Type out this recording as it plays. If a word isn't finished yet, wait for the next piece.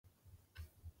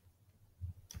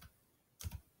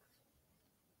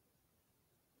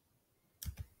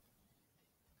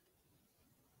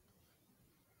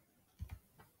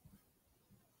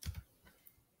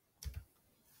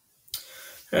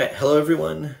All right, hello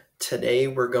everyone. Today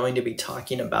we're going to be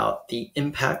talking about the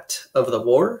impact of the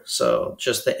war. So,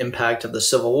 just the impact of the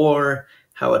Civil War,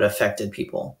 how it affected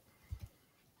people.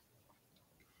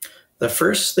 The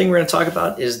first thing we're going to talk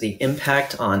about is the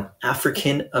impact on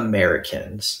African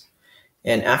Americans.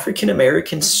 And African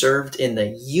Americans served in the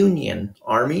Union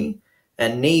Army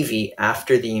and Navy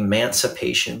after the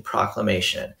Emancipation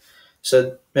Proclamation.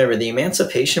 So, remember, the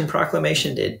Emancipation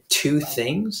Proclamation did two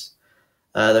things.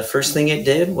 The first thing it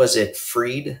did was it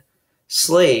freed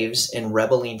slaves in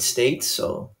rebelling states.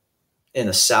 So in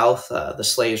the South, the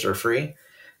slaves were free,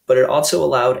 but it also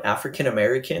allowed African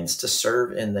Americans to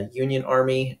serve in the Union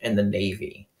Army and the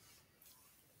Navy.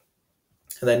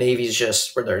 And the Navy is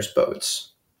just where there's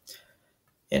boats.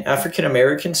 And African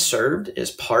Americans served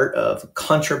as part of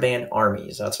contraband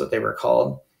armies. That's what they were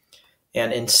called.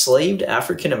 And enslaved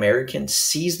African Americans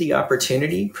seized the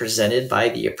opportunity presented by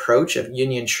the approach of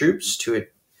Union troops to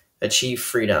achieve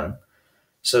freedom.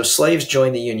 So slaves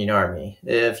joined the Union Army.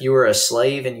 If you were a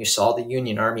slave and you saw the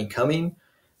Union Army coming,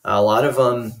 a lot of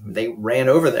them, they ran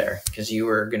over there because you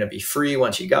were going to be free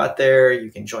once you got there.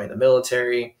 You can join the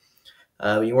military.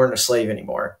 You weren't a slave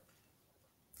anymore.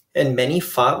 And many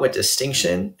fought with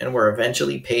distinction and were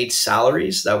eventually paid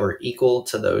salaries that were equal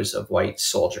to those of white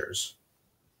soldiers.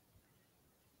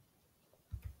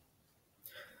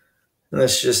 And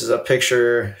this just is a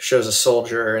picture, shows a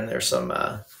soldier, and there's some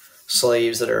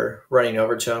slaves that are running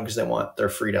over to him because they want their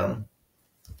freedom.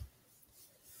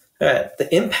 The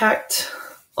impact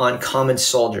on common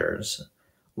soldiers.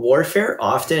 Warfare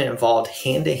often involved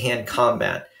hand-to-hand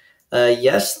combat.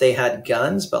 Yes, they had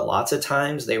guns, but lots of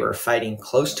times they were fighting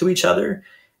close to each other,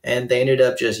 and they ended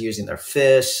up just using their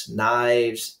fists,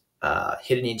 knives,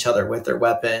 hitting each other with their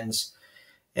weapons,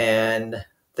 and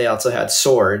they also had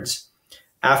swords.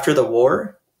 After the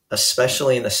war,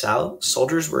 especially in the South,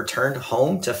 soldiers returned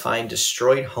home to find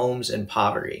destroyed homes and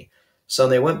poverty. So when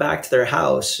they went back to their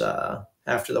house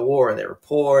after the war, they were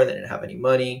poor, they didn't have any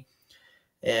money.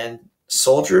 And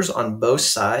soldiers on both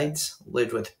sides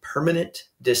lived with permanent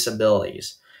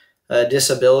disabilities.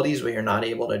 Disabilities where you're not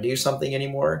able to do something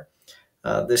anymore.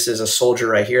 This is a soldier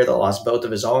right here that lost both of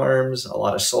his arms. A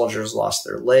lot of soldiers lost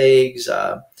their legs.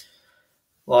 A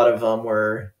lot of them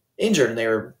were injured and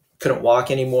they couldn't walk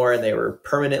anymore, and they were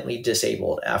permanently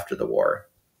disabled after the war.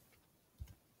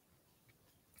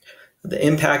 The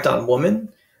impact on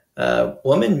women.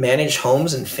 Women managed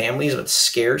homes and families with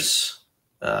scarce,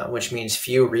 which means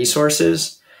few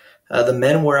resources. The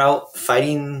men were out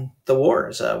fighting the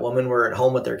wars. Women were at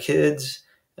home with their kids.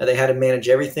 They had to manage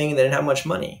everything. They didn't have much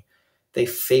money. They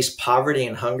faced poverty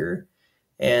and hunger.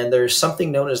 And there's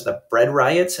something known as the bread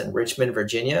riots in Richmond,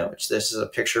 Virginia, which this is a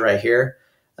picture right here.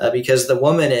 Because the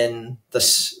women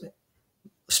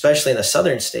especially in the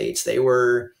southern states, they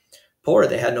were poor.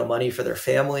 They had no money for their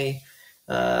family.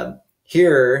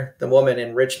 Here, the woman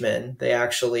in Richmond, they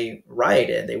actually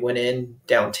rioted. They went in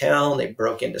downtown, they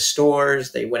broke into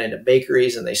stores, they went into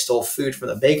bakeries, and they stole food from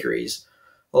the bakeries.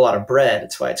 A lot of bread.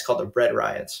 That's why it's called the bread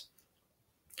riots.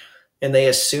 And they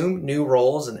assumed new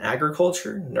roles in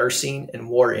agriculture, nursing, and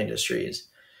war industries.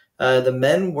 The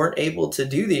men weren't able to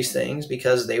do these things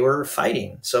because they were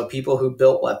fighting. So people who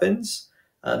built weapons,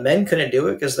 men couldn't do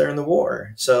it because they're in the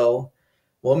war. So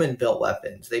women built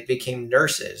weapons. They became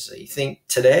nurses. You think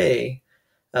today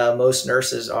most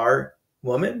nurses are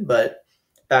women, but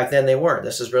back then they weren't.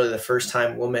 This is really the first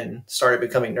time women started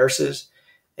becoming nurses,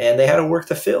 and they had to work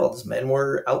the fields. Men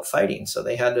were out fighting, so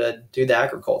they had to do the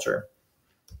agriculture.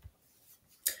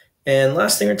 And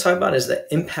last thing we're talking about is the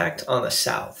impact on the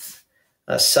South.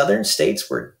 Southern states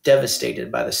were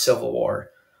devastated by the Civil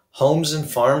War. Homes and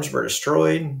farms were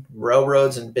destroyed,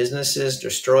 railroads and businesses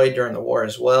destroyed during the war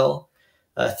as well.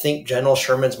 Think General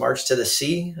Sherman's March to the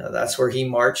Sea. That's where he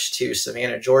marched to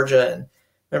Savannah, Georgia. And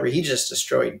remember, he just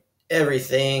destroyed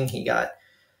everything. He got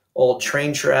old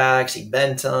train tracks, he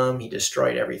bent them, he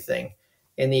destroyed everything.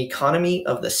 And the economy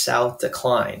of the South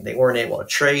declined. They weren't able to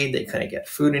trade, they couldn't get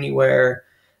food anywhere.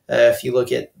 If you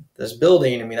look at this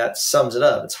building, I mean, that sums it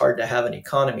up. It's hard to have an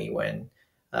economy when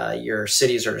your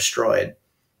cities are destroyed.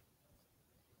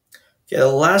 Okay, the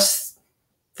last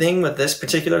thing with this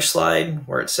particular slide,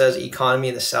 where it says economy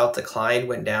in the South declined,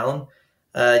 went down,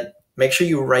 make sure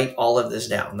you write all of this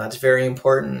down. That's very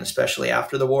important, especially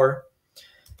after the war.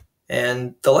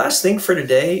 And the last thing for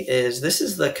today is this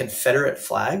is the Confederate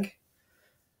flag.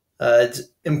 It's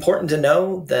important to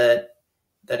know that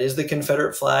is the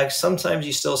Confederate flag. Sometimes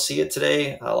you still see it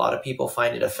today. A lot of people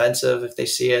find it offensive if they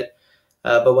see it.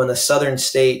 But when the southern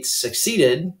states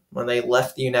succeeded, when they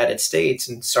left the United States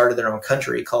and started their own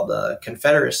country called the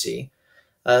Confederacy,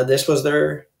 this was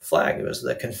their flag. It was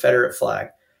the Confederate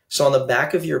flag. So on the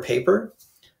back of your paper,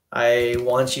 I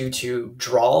want you to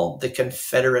draw the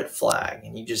Confederate flag,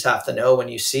 and you just have to know when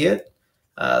you see it.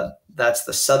 That's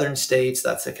the Southern states,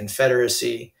 that's the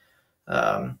Confederacy.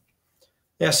 Yeah,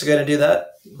 so go ahead and do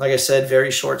that. Like I said, very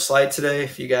short slide today.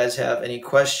 If you guys have any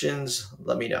questions,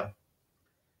 let me know.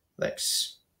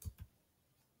 Thanks.